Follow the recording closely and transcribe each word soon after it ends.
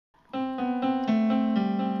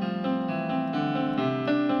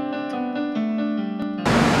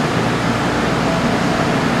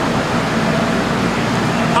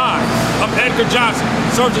Edgar Johnson,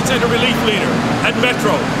 Sergeant Tender Relief Leader at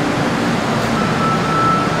Metro.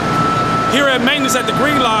 Here at maintenance at the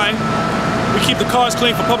Green Line, we keep the cars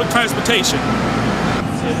clean for public transportation.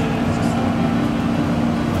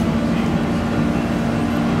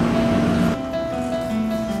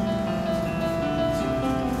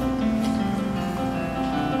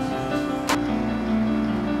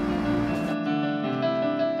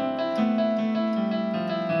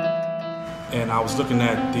 And I was looking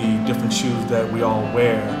at the different shoes that we all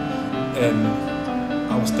wear, and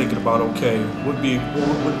I was thinking about, okay, what do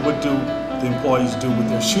the employees do with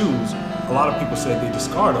their shoes? A lot of people said they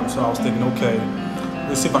discard them, so I was thinking, okay,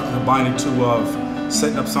 let's see if I can combine the two of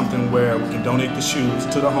setting up something where we can donate the shoes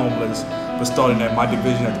to the homeless, but starting at my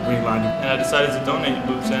division at the Green Line. And I decided to donate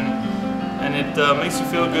boots, and it makes you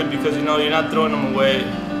feel good because you know you're not throwing them away,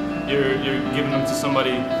 you're giving them to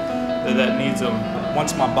somebody that needs them.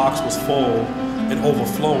 Once my box was full and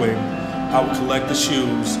overflowing, I would collect the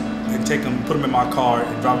shoes and take them, put them in my car,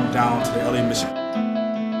 and drive them down to the LA Mission.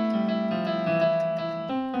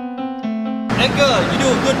 Edgar, you do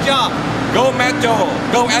a good job. Go Metro!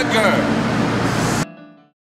 Go Edgar!